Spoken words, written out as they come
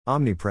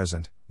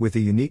Omnipresent, with a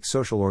unique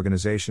social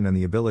organization and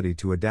the ability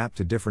to adapt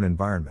to different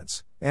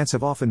environments, ants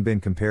have often been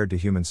compared to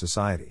human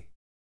society.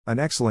 An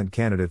excellent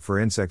candidate for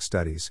insect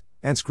studies,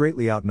 ants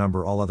greatly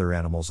outnumber all other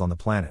animals on the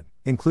planet,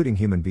 including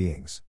human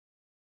beings.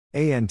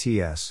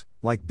 Ants,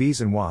 like bees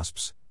and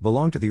wasps,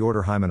 belong to the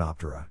order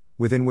Hymenoptera,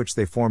 within which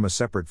they form a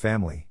separate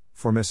family,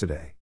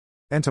 Formicidae.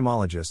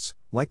 Entomologists,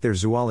 like their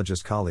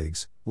zoologist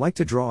colleagues, like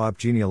to draw up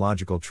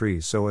genealogical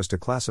trees so as to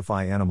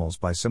classify animals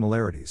by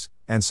similarities,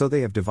 and so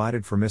they have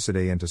divided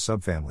Formicidae into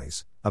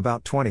subfamilies,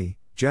 about 20,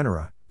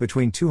 genera,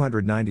 between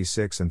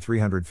 296 and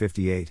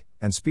 358,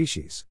 and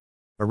species.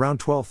 Around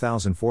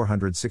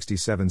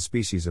 12,467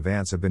 species of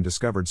ants have been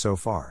discovered so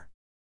far.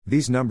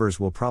 These numbers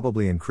will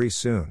probably increase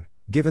soon,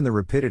 given the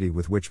rapidity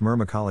with which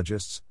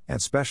myrmecologists,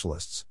 ant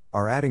specialists,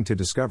 are adding to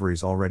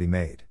discoveries already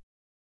made.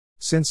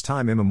 Since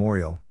time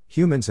immemorial,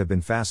 humans have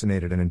been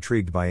fascinated and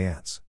intrigued by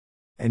ants.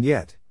 And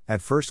yet,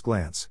 at first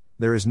glance,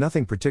 there is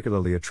nothing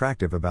particularly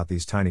attractive about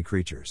these tiny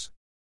creatures.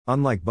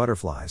 Unlike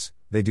butterflies,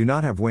 they do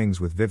not have wings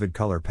with vivid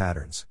color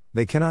patterns,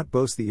 they cannot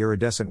boast the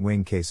iridescent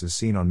wing cases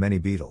seen on many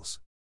beetles.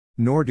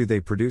 Nor do they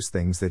produce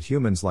things that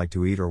humans like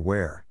to eat or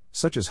wear,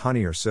 such as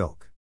honey or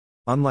silk.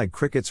 Unlike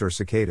crickets or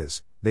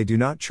cicadas, they do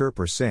not chirp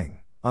or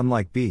sing.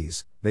 Unlike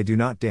bees, they do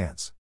not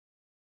dance.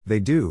 They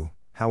do,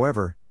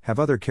 however, have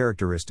other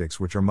characteristics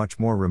which are much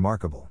more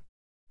remarkable.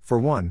 For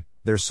one,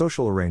 their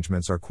social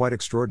arrangements are quite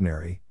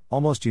extraordinary,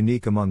 almost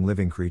unique among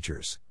living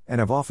creatures, and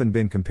have often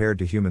been compared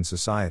to human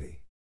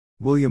society.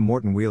 William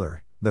Morton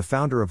Wheeler, the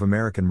founder of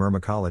American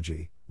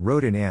myrmecology,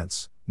 wrote in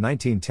Ants,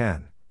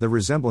 1910, "The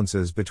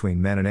resemblances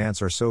between men and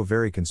ants are so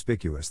very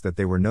conspicuous that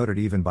they were noted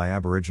even by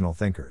Aboriginal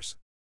thinkers."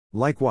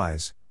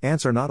 Likewise,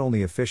 ants are not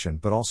only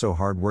efficient but also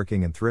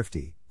hard-working and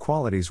thrifty,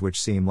 qualities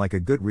which seem like a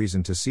good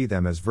reason to see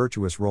them as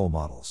virtuous role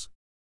models.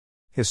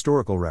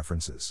 Historical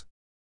references.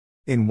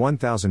 In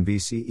 1000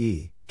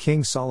 BCE,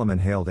 King Solomon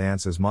hailed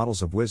ants as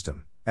models of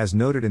wisdom, as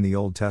noted in the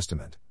Old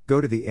Testament, "Go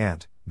to the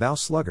ant, thou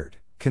sluggard,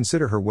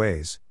 consider her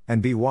ways,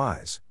 and be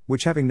wise,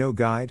 which having no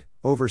guide,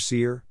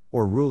 overseer,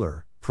 or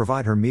ruler,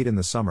 provide her meat in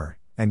the summer,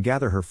 and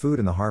gather her food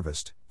in the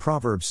harvest."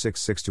 Proverbs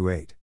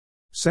 6:6-8.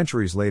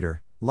 Centuries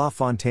later, La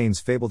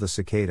Fontaine's fable The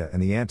Cicada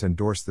and the Ant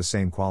endorsed the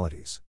same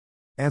qualities.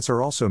 Ants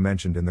are also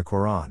mentioned in the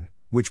Quran,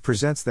 which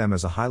presents them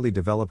as a highly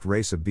developed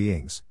race of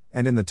beings,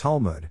 and in the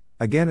Talmud,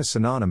 again as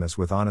synonymous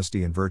with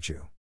honesty and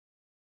virtue.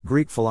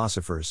 Greek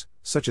philosophers,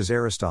 such as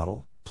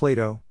Aristotle,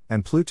 Plato,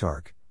 and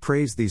Plutarch,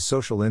 praised these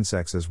social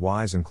insects as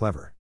wise and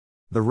clever.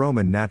 The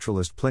Roman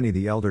naturalist Pliny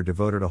the Elder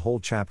devoted a whole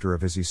chapter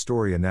of his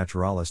Historia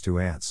Naturalis to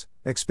ants,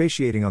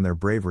 expatiating on their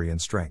bravery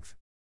and strength.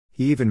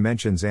 He even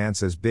mentions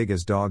ants as big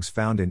as dogs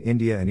found in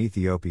India and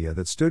Ethiopia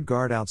that stood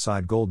guard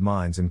outside gold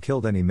mines and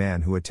killed any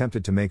man who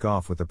attempted to make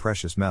off with the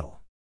precious metal.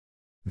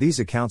 These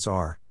accounts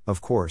are, of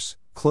course,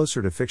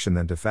 closer to fiction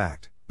than to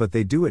fact, but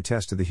they do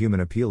attest to the human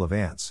appeal of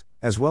ants,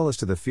 as well as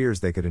to the fears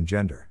they could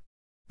engender.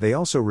 They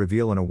also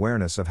reveal an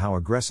awareness of how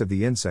aggressive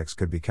the insects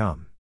could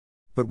become.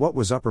 But what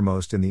was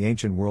uppermost in the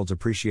ancient world's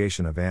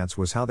appreciation of ants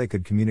was how they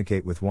could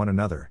communicate with one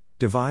another,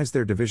 devise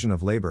their division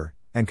of labor,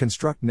 and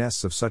construct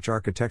nests of such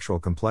architectural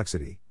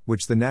complexity,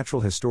 which the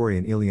natural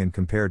historian Elian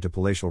compared to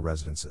palatial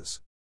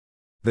residences.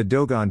 The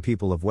Dogon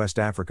people of West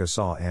Africa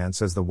saw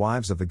ants as the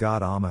wives of the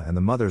god Amma and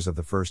the mothers of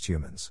the first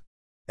humans.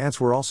 Ants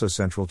were also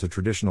central to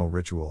traditional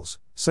rituals,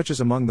 such as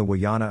among the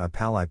Wayana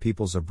Apalai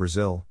peoples of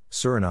Brazil,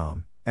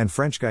 Suriname, and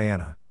French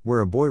Guiana, where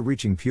a boy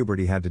reaching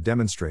puberty had to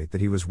demonstrate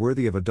that he was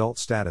worthy of adult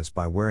status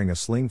by wearing a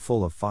sling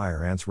full of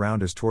fire ants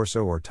round his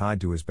torso or tied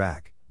to his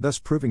back, thus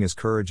proving his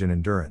courage and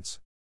endurance.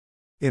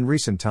 In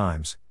recent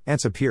times,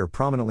 ants appear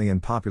prominently in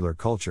popular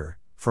culture,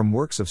 from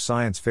works of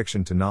science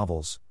fiction to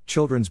novels,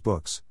 children's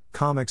books,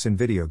 comics and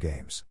video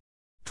games.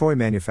 Toy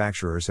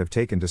manufacturers have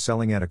taken to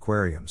selling ant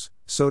aquariums,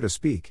 so to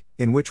speak,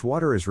 in which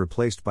water is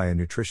replaced by a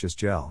nutritious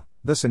gel,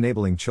 thus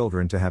enabling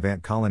children to have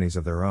ant colonies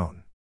of their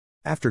own.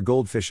 After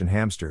goldfish and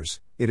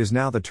hamsters, it is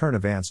now the turn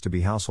of ants to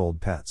be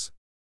household pets.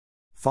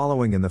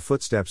 Following in the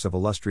footsteps of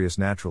illustrious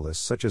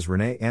naturalists such as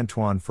René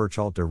Antoine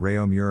Furchalt de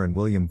Réaumur and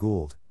William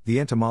Gould, the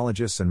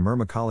entomologists and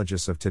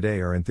myrmecologists of today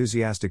are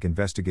enthusiastic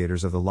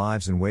investigators of the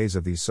lives and ways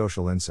of these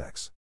social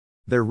insects.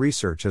 Their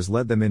research has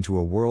led them into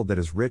a world that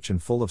is rich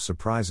and full of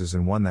surprises,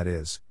 and one that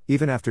is,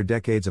 even after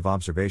decades of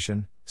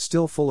observation,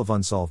 still full of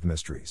unsolved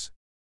mysteries.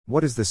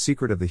 What is the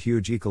secret of the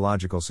huge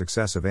ecological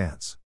success of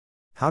ants?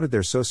 How did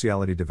their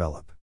sociality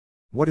develop?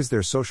 What is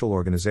their social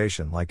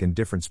organization like in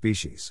different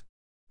species?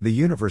 The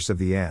universe of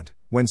the ant,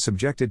 when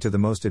subjected to the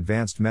most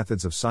advanced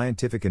methods of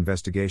scientific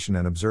investigation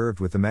and observed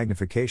with the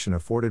magnification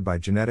afforded by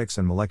genetics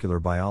and molecular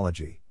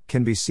biology,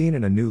 can be seen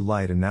in a new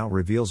light and now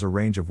reveals a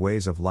range of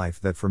ways of life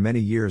that for many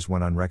years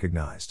went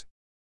unrecognized.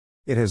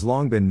 It has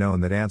long been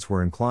known that ants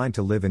were inclined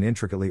to live in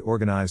intricately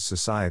organized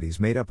societies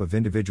made up of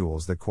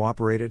individuals that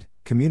cooperated,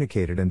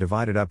 communicated and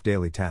divided up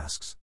daily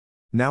tasks.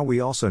 Now we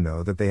also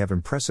know that they have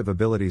impressive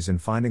abilities in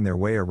finding their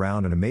way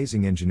around and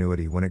amazing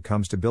ingenuity when it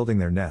comes to building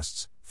their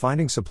nests,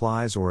 finding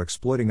supplies or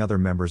exploiting other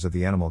members of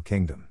the animal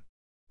kingdom.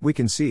 We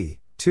can see,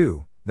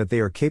 too, that they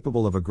are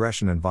capable of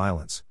aggression and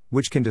violence,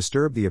 which can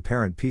disturb the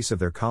apparent peace of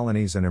their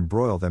colonies and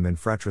embroil them in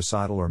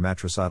fratricidal or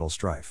matricidal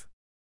strife.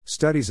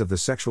 Studies of the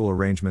sexual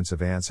arrangements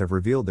of ants have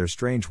revealed their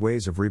strange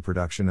ways of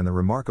reproduction and the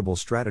remarkable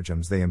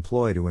stratagems they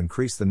employ to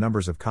increase the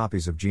numbers of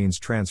copies of genes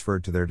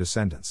transferred to their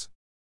descendants.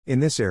 In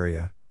this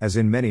area, as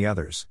in many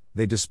others,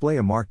 they display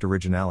a marked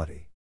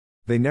originality.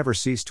 They never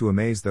cease to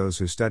amaze those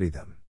who study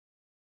them.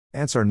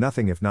 Ants are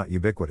nothing if not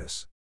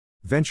ubiquitous.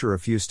 Venture a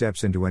few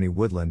steps into any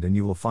woodland and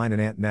you will find an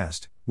ant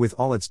nest, with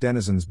all its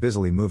denizens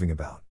busily moving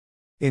about.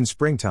 In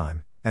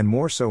springtime, and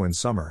more so in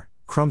summer,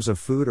 crumbs of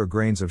food or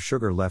grains of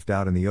sugar left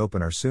out in the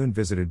open are soon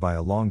visited by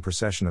a long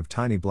procession of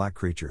tiny black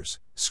creatures,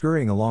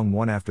 scurrying along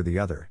one after the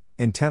other,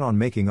 intent on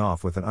making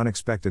off with an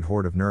unexpected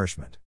hoard of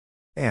nourishment.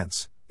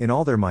 Ants, in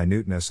all their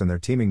minuteness and their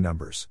teeming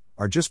numbers,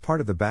 are just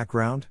part of the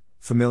background,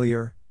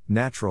 familiar,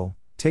 natural,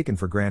 taken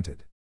for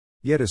granted.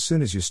 Yet as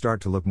soon as you start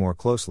to look more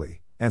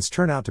closely, ants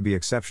turn out to be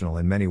exceptional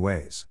in many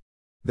ways.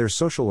 Their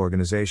social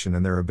organization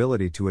and their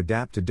ability to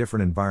adapt to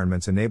different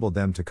environments enabled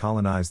them to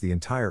colonize the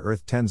entire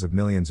Earth tens of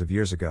millions of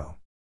years ago.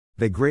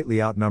 They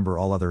greatly outnumber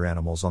all other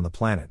animals on the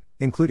planet,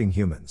 including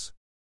humans.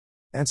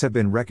 Ants have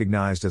been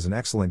recognized as an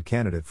excellent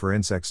candidate for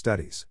insect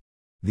studies.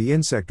 The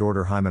insect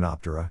order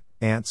Hymenoptera,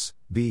 ants,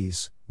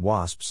 bees,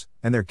 wasps,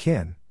 and their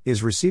kin,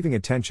 is receiving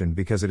attention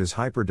because it is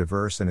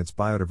hyper-diverse and its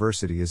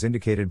biodiversity is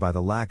indicated by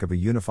the lack of a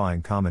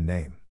unifying common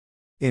name.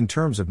 In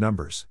terms of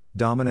numbers,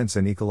 dominance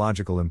and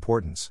ecological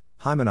importance,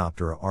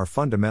 Hymenoptera are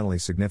fundamentally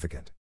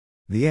significant.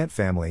 The ant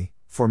family,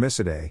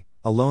 Formicidae,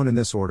 alone in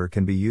this order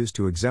can be used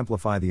to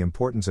exemplify the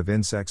importance of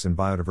insects and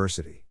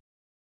biodiversity.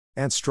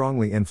 Ants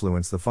strongly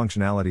influence the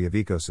functionality of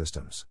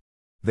ecosystems.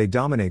 They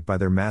dominate by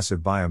their massive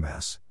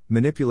biomass,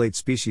 manipulate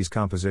species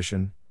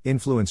composition,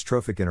 influence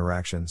trophic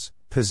interactions,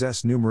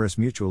 possess numerous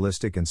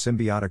mutualistic and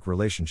symbiotic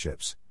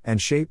relationships,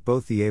 and shape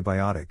both the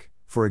abiotic,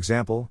 for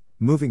example,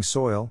 moving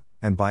soil,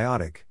 and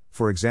biotic,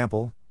 for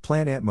example,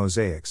 plant-ant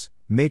mosaics,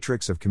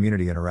 matrix of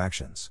community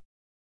interactions.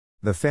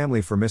 The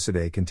family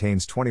Formicidae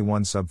contains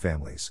 21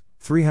 subfamilies,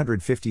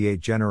 358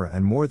 genera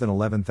and more than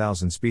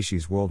 11,000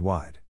 species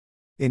worldwide.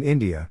 In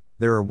India,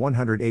 there are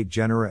 108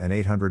 genera and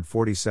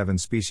 847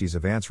 species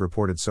of ants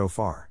reported so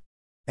far.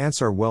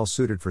 Ants are well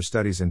suited for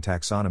studies in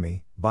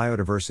taxonomy,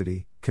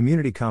 biodiversity,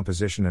 community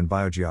composition and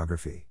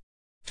biogeography.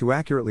 To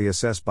accurately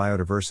assess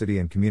biodiversity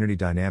and community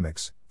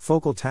dynamics,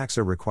 focal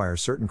taxa require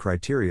certain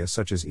criteria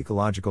such as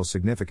ecological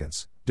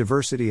significance,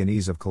 diversity and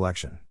ease of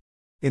collection.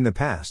 In the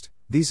past,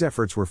 these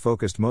efforts were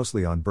focused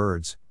mostly on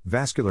birds,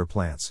 vascular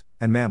plants,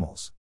 and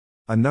mammals.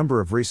 A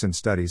number of recent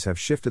studies have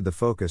shifted the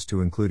focus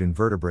to include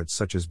invertebrates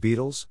such as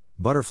beetles,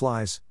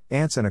 butterflies,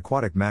 ants and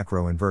aquatic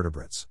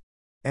macroinvertebrates.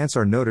 Ants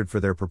are noted for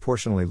their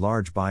proportionally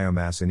large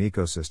biomass in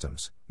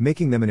ecosystems,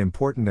 making them an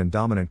important and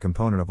dominant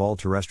component of all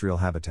terrestrial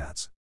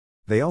habitats.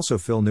 They also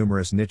fill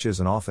numerous niches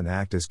and often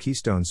act as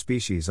keystone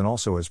species and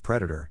also as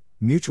predator,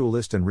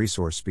 mutualist and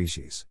resource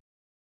species.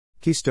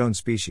 Keystone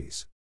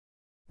species.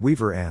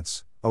 Weaver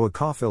ants,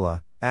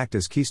 Oocophila, act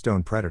as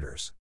keystone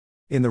predators.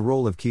 In the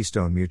role of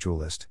keystone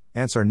mutualist,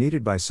 ants are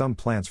needed by some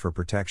plants for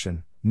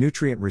protection,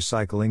 nutrient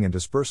recycling and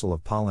dispersal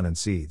of pollen and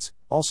seeds,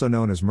 also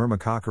known as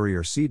myrmecochory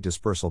or seed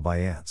dispersal by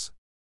ants.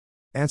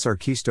 Ants are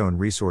keystone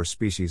resource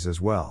species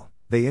as well.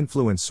 They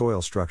influence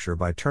soil structure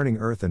by turning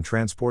earth and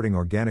transporting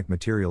organic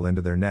material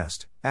into their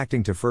nest,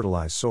 acting to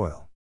fertilize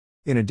soil.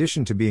 In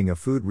addition to being a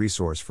food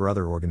resource for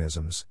other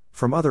organisms,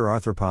 from other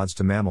arthropods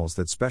to mammals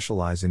that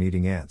specialize in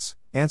eating ants,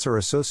 ants are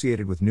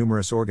associated with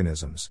numerous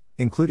organisms,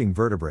 including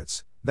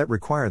vertebrates, that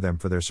require them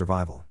for their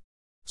survival.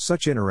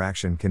 Such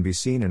interaction can be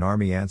seen in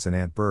army ants and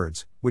ant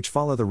birds, which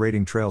follow the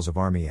raiding trails of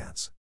army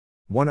ants.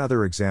 One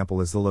other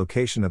example is the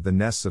location of the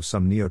nests of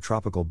some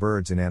neotropical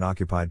birds in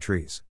ant-occupied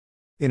trees.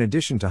 In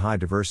addition to high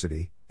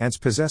diversity, ants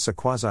possess a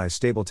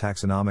quasi-stable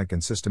taxonomic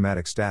and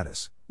systematic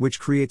status, which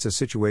creates a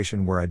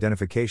situation where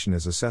identification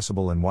is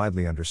accessible and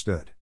widely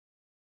understood.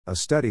 A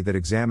study that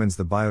examines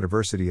the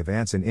biodiversity of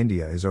ants in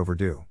India is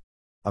overdue.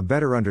 A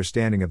better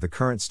understanding of the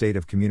current state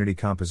of community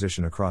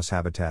composition across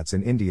habitats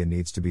in India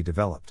needs to be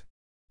developed.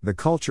 The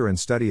culture and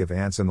study of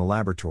ants in the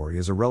laboratory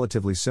is a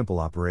relatively simple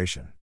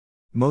operation.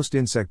 Most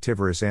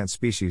insectivorous ant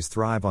species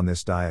thrive on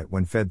this diet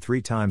when fed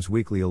 3 times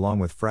weekly along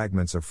with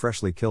fragments of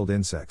freshly killed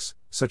insects,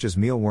 such as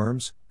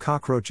mealworms,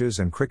 cockroaches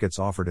and crickets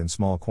offered in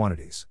small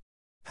quantities.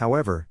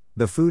 However,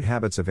 the food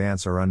habits of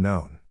ants are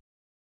unknown.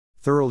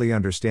 Thoroughly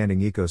understanding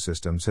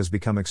ecosystems has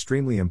become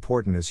extremely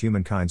important as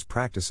humankind's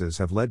practices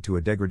have led to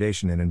a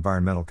degradation in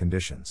environmental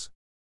conditions.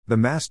 The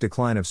mass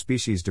decline of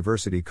species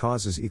diversity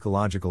causes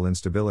ecological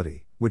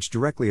instability, which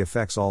directly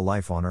affects all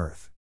life on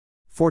Earth.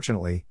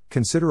 Fortunately,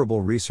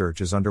 considerable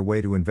research is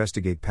underway to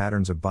investigate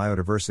patterns of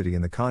biodiversity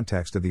in the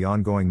context of the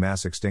ongoing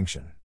mass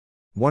extinction.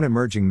 One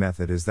emerging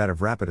method is that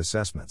of rapid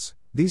assessments.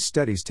 These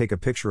studies take a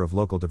picture of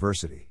local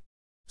diversity.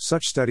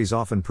 Such studies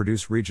often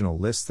produce regional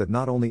lists that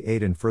not only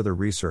aid in further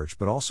research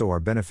but also are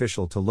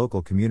beneficial to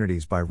local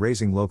communities by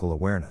raising local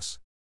awareness.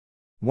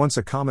 Once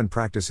a common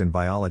practice in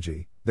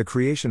biology, the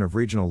creation of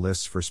regional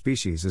lists for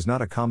species is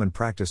not a common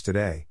practice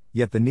today,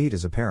 yet the need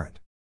is apparent.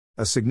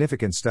 A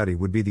significant study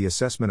would be the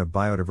assessment of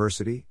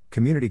biodiversity,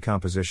 community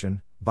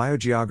composition,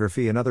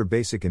 biogeography, and other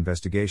basic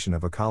investigation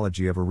of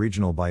ecology of a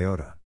regional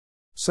biota.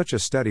 Such a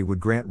study would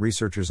grant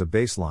researchers a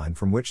baseline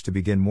from which to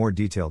begin more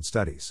detailed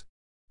studies.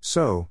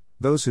 So,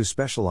 those who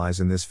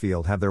specialize in this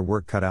field have their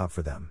work cut out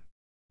for them.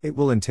 It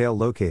will entail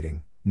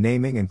locating,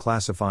 naming, and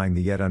classifying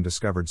the yet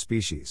undiscovered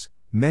species,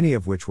 many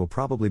of which will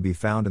probably be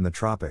found in the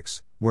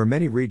tropics, where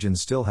many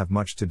regions still have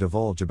much to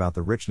divulge about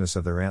the richness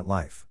of their ant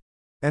life.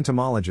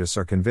 Entomologists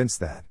are convinced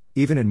that,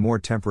 even in more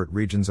temperate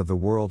regions of the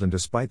world and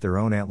despite their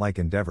own ant-like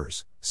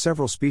endeavors,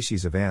 several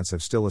species of ants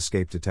have still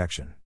escaped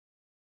detection.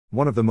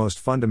 One of the most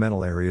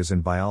fundamental areas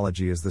in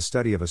biology is the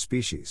study of a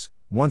species.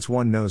 Once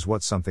one knows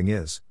what something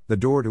is, the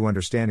door to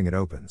understanding it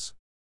opens.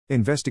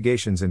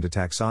 Investigations into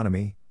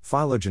taxonomy,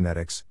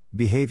 phylogenetics,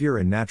 behavior,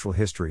 and natural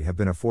history have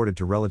been afforded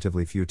to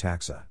relatively few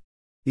taxa.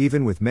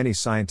 Even with many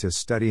scientists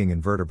studying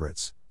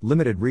invertebrates,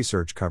 limited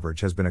research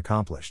coverage has been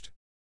accomplished.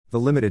 The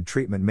limited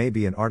treatment may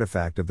be an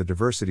artifact of the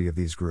diversity of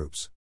these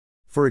groups.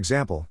 For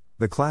example,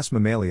 the class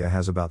Mammalia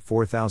has about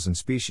 4,000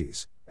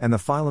 species, and the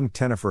phylum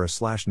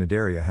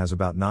Ctenophora/Cnidaria has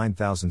about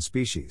 9,000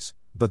 species,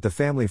 but the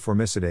family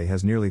Formicidae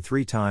has nearly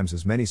 3 times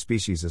as many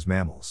species as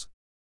mammals.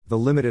 The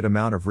limited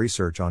amount of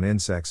research on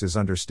insects is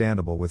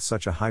understandable with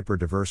such a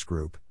hyper-diverse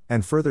group,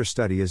 and further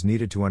study is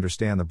needed to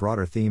understand the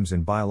broader themes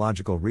in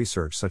biological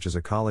research such as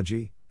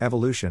ecology,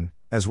 evolution,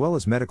 as well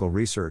as medical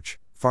research,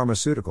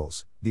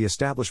 pharmaceuticals, the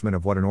establishment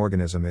of what an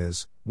organism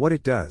is, what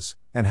it does,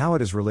 and how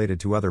it is related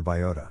to other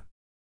biota.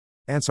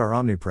 Ants are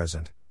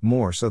omnipresent,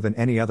 more so than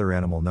any other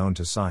animal known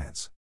to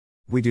science.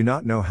 We do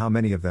not know how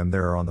many of them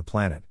there are on the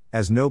planet,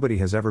 as nobody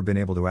has ever been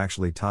able to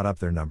actually tot up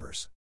their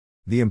numbers.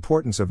 The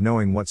importance of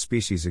knowing what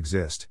species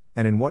exist,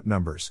 and in what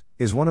numbers,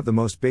 is one of the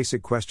most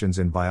basic questions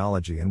in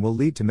biology and will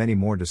lead to many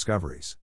more discoveries.